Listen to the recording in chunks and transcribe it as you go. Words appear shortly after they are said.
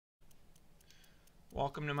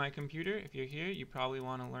Welcome to my computer. If you're here, you probably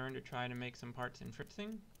want to learn to try to make some parts in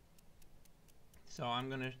Fritzing. So I'm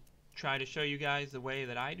going to try to show you guys the way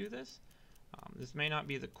that I do this. This may not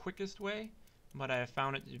be the quickest way, but I have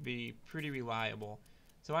found it to be pretty reliable.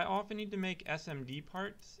 So I often need to make SMD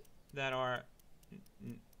parts that are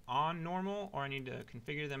on normal, or I need to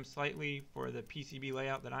configure them slightly for the PCB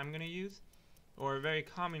layout that I'm going to use. Or very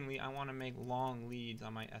commonly, I want to make long leads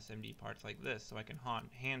on my SMD parts like this so I can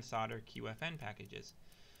hand solder QFN packages.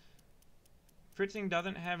 Fritzing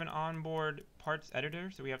doesn't have an onboard parts editor,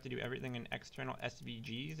 so we have to do everything in external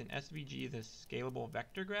SVGs, and SVG is a scalable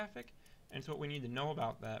vector graphic, and so what we need to know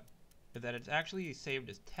about that is that it's actually saved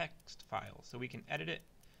as text files, so we can edit it.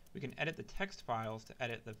 We can edit the text files to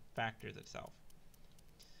edit the factors itself.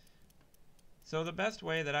 So the best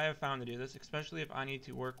way that I have found to do this, especially if I need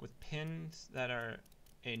to work with pins that are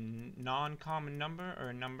a non-common number or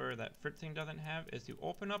a number that Fritzing doesn't have, is to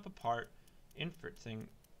open up a part in Fritzing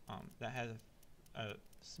that has a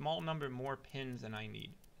small number more pins than I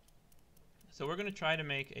need. So we're going to try to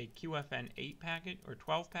make a QFN 8 package or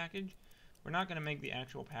 12 package. We're not going to make the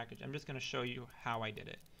actual package. I'm just going to show you how I did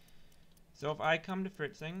it. So if I come to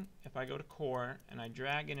Fritzing, if I go to Core and I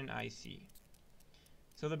drag in an IC,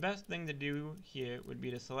 so the best thing to do here would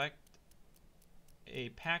be to select a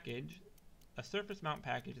package, a surface mount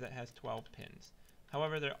package that has 12 pins.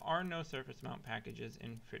 However, there are no surface mount packages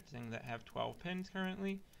in Fritzing that have 12 pins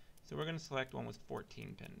currently, so we're going to select one with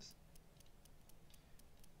 14 pins.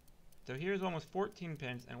 So here's one with 14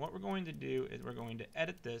 pins, and what we're going to do is we're going to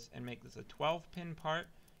edit this and make this a 12 pin part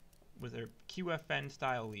with our QFN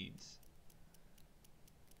style leads.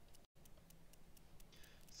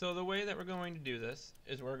 So the way that we're going to do this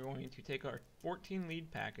is we're going to take our 14 lead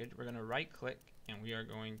package, we're going to right click, and we are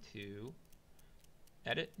going to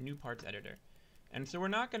edit new parts editor. And so we're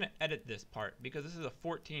not going to edit this part because this is a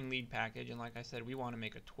 14 lead package, and like I said, we want to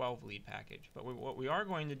make a 12 lead package. But what we are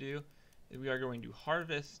going to do is we are going to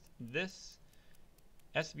harvest this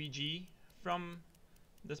SVG from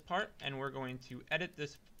this part, and we're going to edit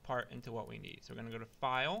this part into what we need. So we're going to go to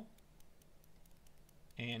File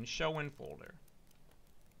and Show in Folder.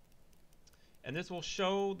 And this will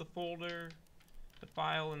show the folder, the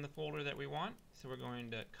file in the folder that we want. So we're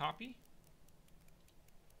going to copy.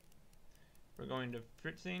 We're going to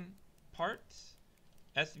Fritzing, Parts,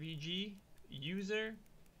 SVG, User,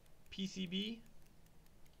 PCB.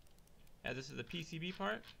 And this is the PCB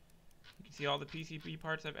part. You can see all the PCB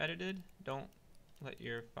parts I've edited. Don't let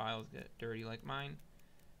your files get dirty like mine.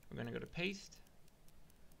 We're going to go to Paste.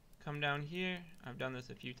 Come down here. I've done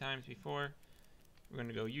this a few times before. We're going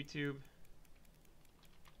to go YouTube.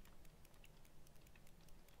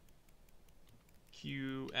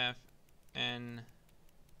 QFN2.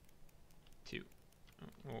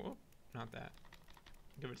 Oh, not that.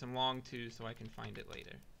 Give it some long 2 so I can find it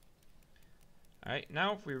later. Alright,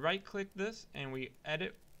 now if we right click this and we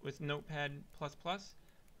edit with Notepad++,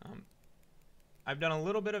 I've done a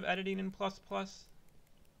little bit of editing in ++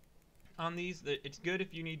 on these. It's good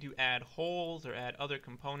if you need to add holes or add other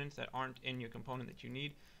components that aren't in your component that you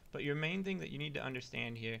need. But your main thing that you need to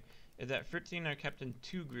understand here is that Fritzing are kept in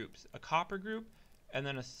 2 groups, a copper group and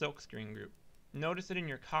then a silkscreen group. Notice that in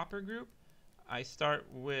your copper group, I start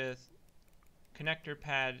with connector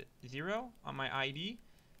pad 0 on my ID,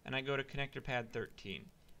 and I go to connector pad 13.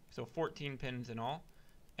 So 14 pins in all.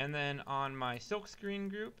 And then on my silkscreen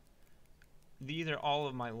group, these are all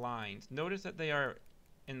of my lines. Notice that they are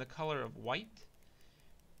in the color of white.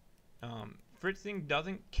 Fritzing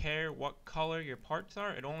doesn't care what color your parts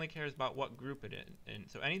are, it only cares about what group it is in.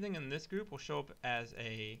 So anything in this group will show up as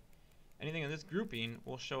anything in this grouping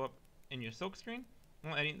will show up in your silkscreen,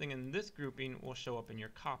 while anything in this grouping will show up in your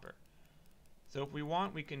copper. So if we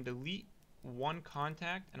want, we can delete one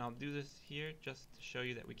contact, and I'll do this here just to show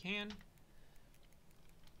you that we can.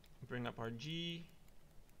 Bring up our G.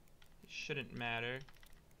 It shouldn't matter,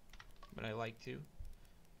 but I like to.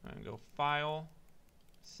 I'm going to go File,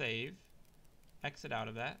 Save, exit out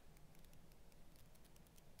of that,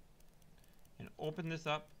 and open this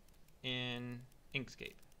up in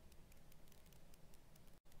Inkscape.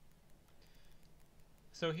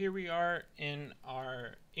 So here we are in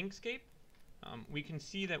our Inkscape. We can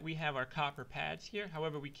see that we have our copper pads here,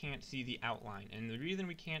 however we can't see the outline. And the reason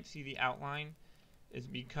we can't see the outline is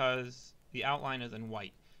because the outline is in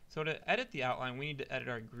white. So to edit the outline, we need to edit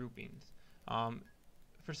our groupings.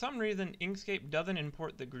 For some reason, Inkscape doesn't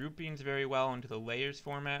import the groupings very well into the layers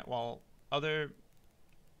format, while other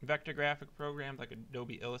vector graphic programs like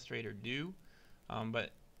Adobe Illustrator do,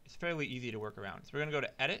 but it's fairly easy to work around. So we're going to go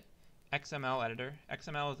to Edit, XML Editor.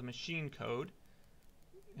 XML is a machine code.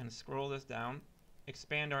 I'm going to scroll this down,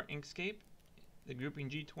 expand our Inkscape the grouping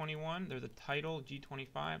G21, there's a title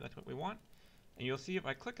G25, that's what we want. And you'll see if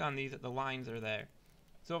I click on these that the lines are there.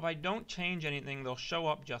 So if I don't change anything, they'll show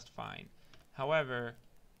up just fine. However,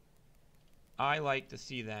 I like to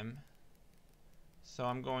see them. So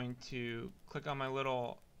I'm going to click on my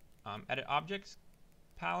little Edit Objects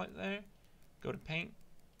palette there, go to Paint,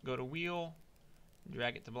 go to Wheel,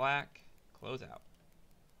 drag it to black, close out.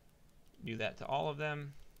 Do that to all of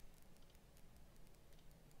them.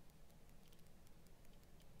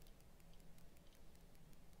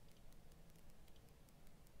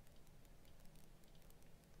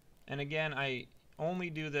 And again, I only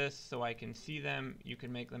do this so I can see them. You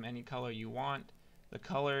can make them any color you want. The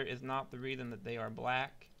color is not the reason that they are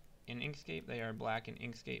black in Inkscape. They are black in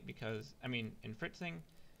Inkscape because, in Fritzing,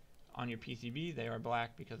 on your PCB, they are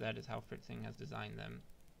black because that is how Fritzing has designed them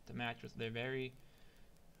to match with their very,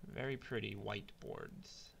 very pretty white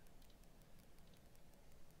boards.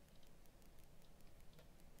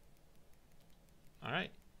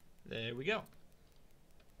 Alright, there we go.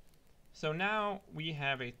 So now we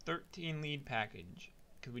have a 13 lead package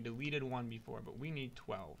because we deleted one before, but we need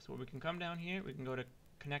 12. So we can come down here, we can go to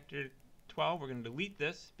connector 12. We're going to delete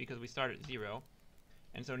this because we start at 0.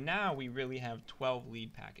 And so now we really have 12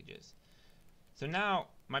 lead packages. So now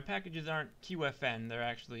my packages aren't QFN, they're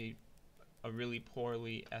actually a really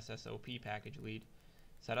poorly SSOP package lead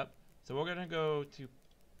setup. So we're going to go to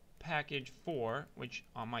package 4, which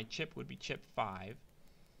on my chip would be chip 5.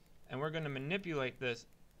 And we're going to manipulate this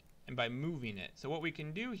and by moving it. So what we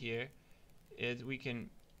can do here is we can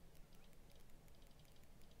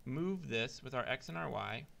move this with our X and our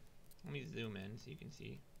Y. Let me zoom in so you can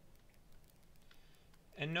see.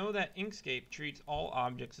 And know that Inkscape treats all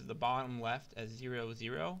objects as the bottom left as 0,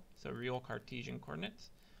 0, so real Cartesian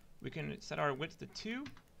coordinates. We can set our width to 2,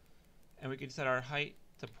 and we can set our height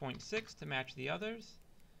to 0.6 to match the others.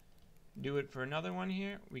 Do it for another one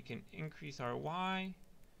here. We can increase our Y.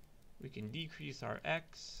 We can decrease our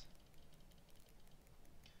X.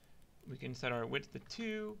 We can set our width to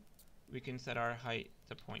 2. We can set our height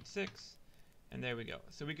to 0.6. And there we go.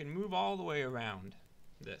 So we can move all the way around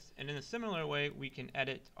this. And in a similar way, we can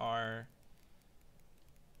edit our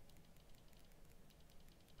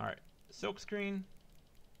silk screen.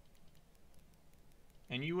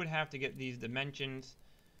 And you would have to get these dimensions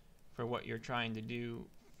for what you're trying to do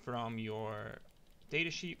from your data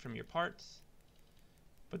sheet, from your parts.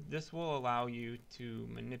 But this will allow you to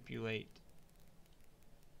manipulate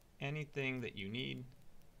anything that you need.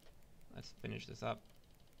 Let's finish this up,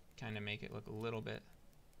 kind of make it look a little bit.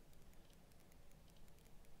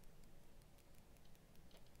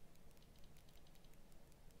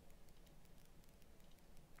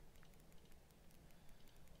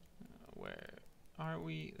 Where are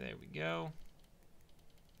we? There we go.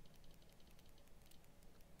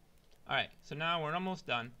 Alright, so now we're almost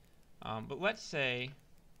done. But let's say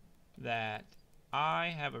that I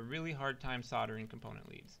have a really hard time soldering component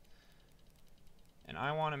leads. And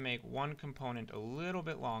I want to make one component a little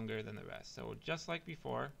bit longer than the rest. So just like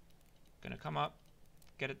before, going to come up,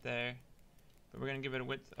 get it there, but we're going to give it a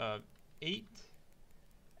width of 8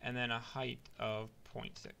 and then a height of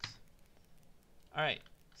 0.6. Alright,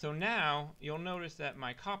 so now you'll notice that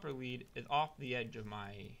my copper lead is off the edge of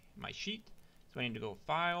my sheet. So I need to go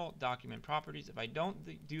File, Document Properties. If I don't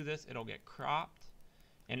do this, it'll get cropped.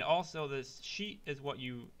 And also this sheet is what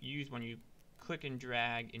you use when you click and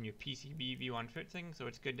drag in your PCB view on Fritzing, so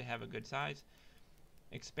it's good to have a good size.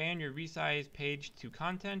 Expand your resize page to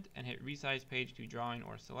content and hit resize page to drawing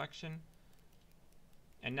or selection.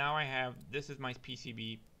 And now I have, this is my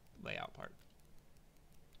PCB layout part.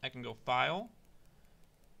 I can go File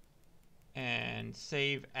and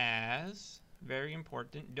Save As. Very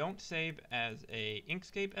important. Don't save as a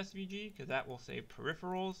Inkscape SVG because that will save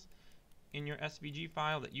peripherals in your SVG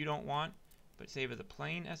file that you don't want, but save as a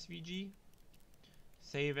plain SVG.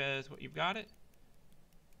 Save as what you've got it.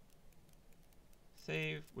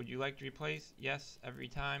 Save. Would you like to replace? Yes, every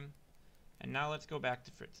time. And now let's go back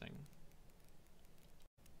to Fritzing.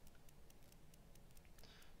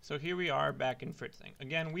 So here we are back in Fritzing.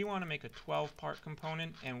 Again, we want to make a 12-part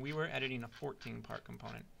component, and we were editing a 14-part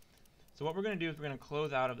component. So what we're going to do is we're going to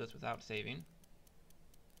close out of this without saving.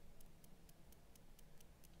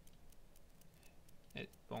 It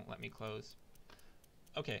won't let me close.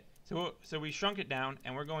 Okay, so we shrunk it down,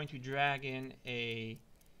 and we're going to drag in a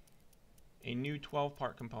new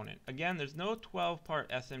 12-part component. Again, there's no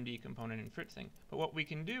 12-part SMD component in Fritzing, but what we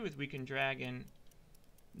can do is we can drag in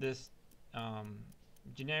this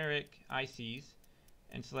generic ICs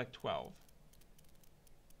and select 12.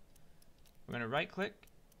 We're going to right-click,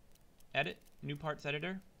 Edit, New Parts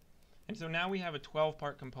Editor, And so now we have a 12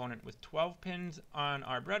 part component with 12 pins on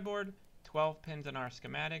our breadboard, 12 pins on our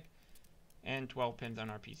schematic, and 12 pins on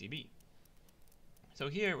our PCB. So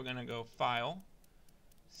here we're going to go File,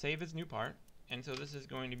 Save as New Part, and so this is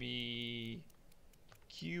going to be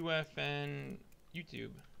QFN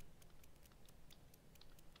YouTube.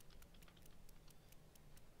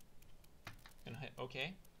 Gonna hit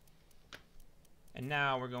OK. And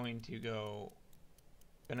now we're going to go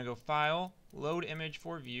File, Load Image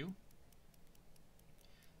for View,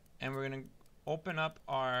 and we're going to open up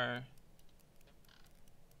our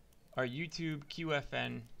YouTube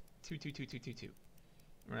QFN 222222.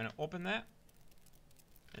 We're going to open that,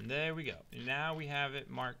 and there we go. And now we have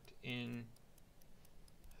it marked in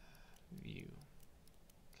View.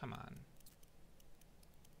 Come on.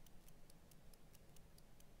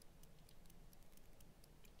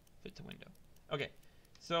 Fit to window. Okay,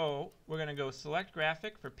 so we're going to go select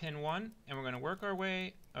graphic for pin 1, and we're going to work our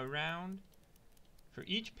way around for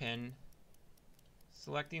each pin,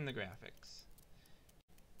 selecting the graphics.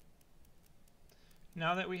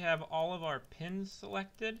 Now that we have all of our pins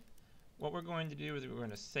selected, what we're going to do is we're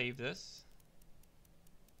going to save this.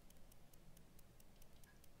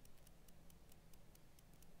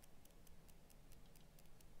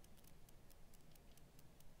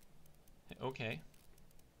 Hit OK.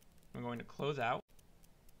 We're going to close out.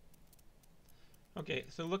 Okay,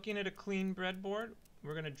 so looking at a clean breadboard,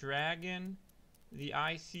 we're going to drag in the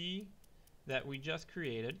IC that we just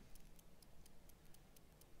created.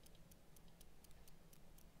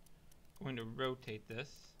 Going to rotate this.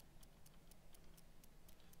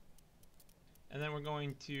 And then we're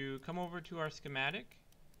going to come over to our schematic.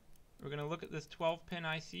 We're going to look at this 12-pin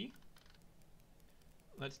IC.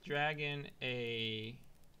 Let's drag in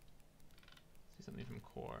something from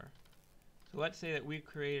core. So let's say that we've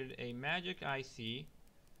created a magic IC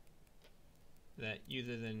that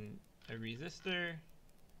uses a resistor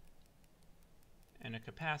and a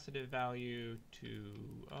capacitive value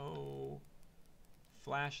to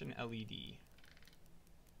flash and LED.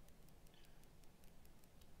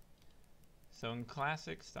 So in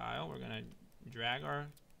classic style, we're going to drag our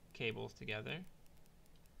cables together.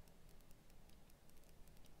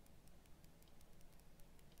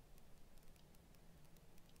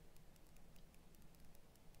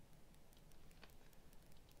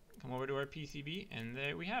 Come over to our PCB, and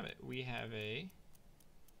there we have it. We have it's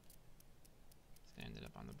going to end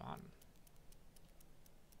up on the bottom.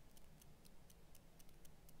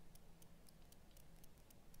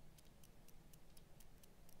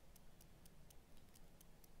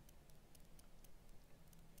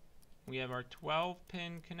 We have our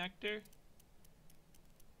 12-pin connector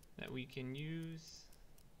that we can use.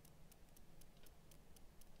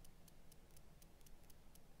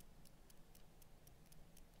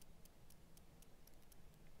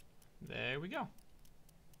 There we go.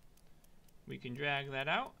 We can drag that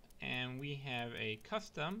out, and we have a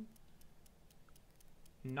custom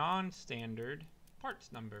non-standard part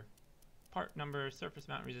number surface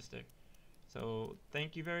mount resistor. So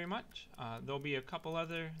thank you very much. There's a couple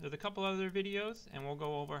other videos, and we'll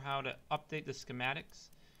go over how to update the schematics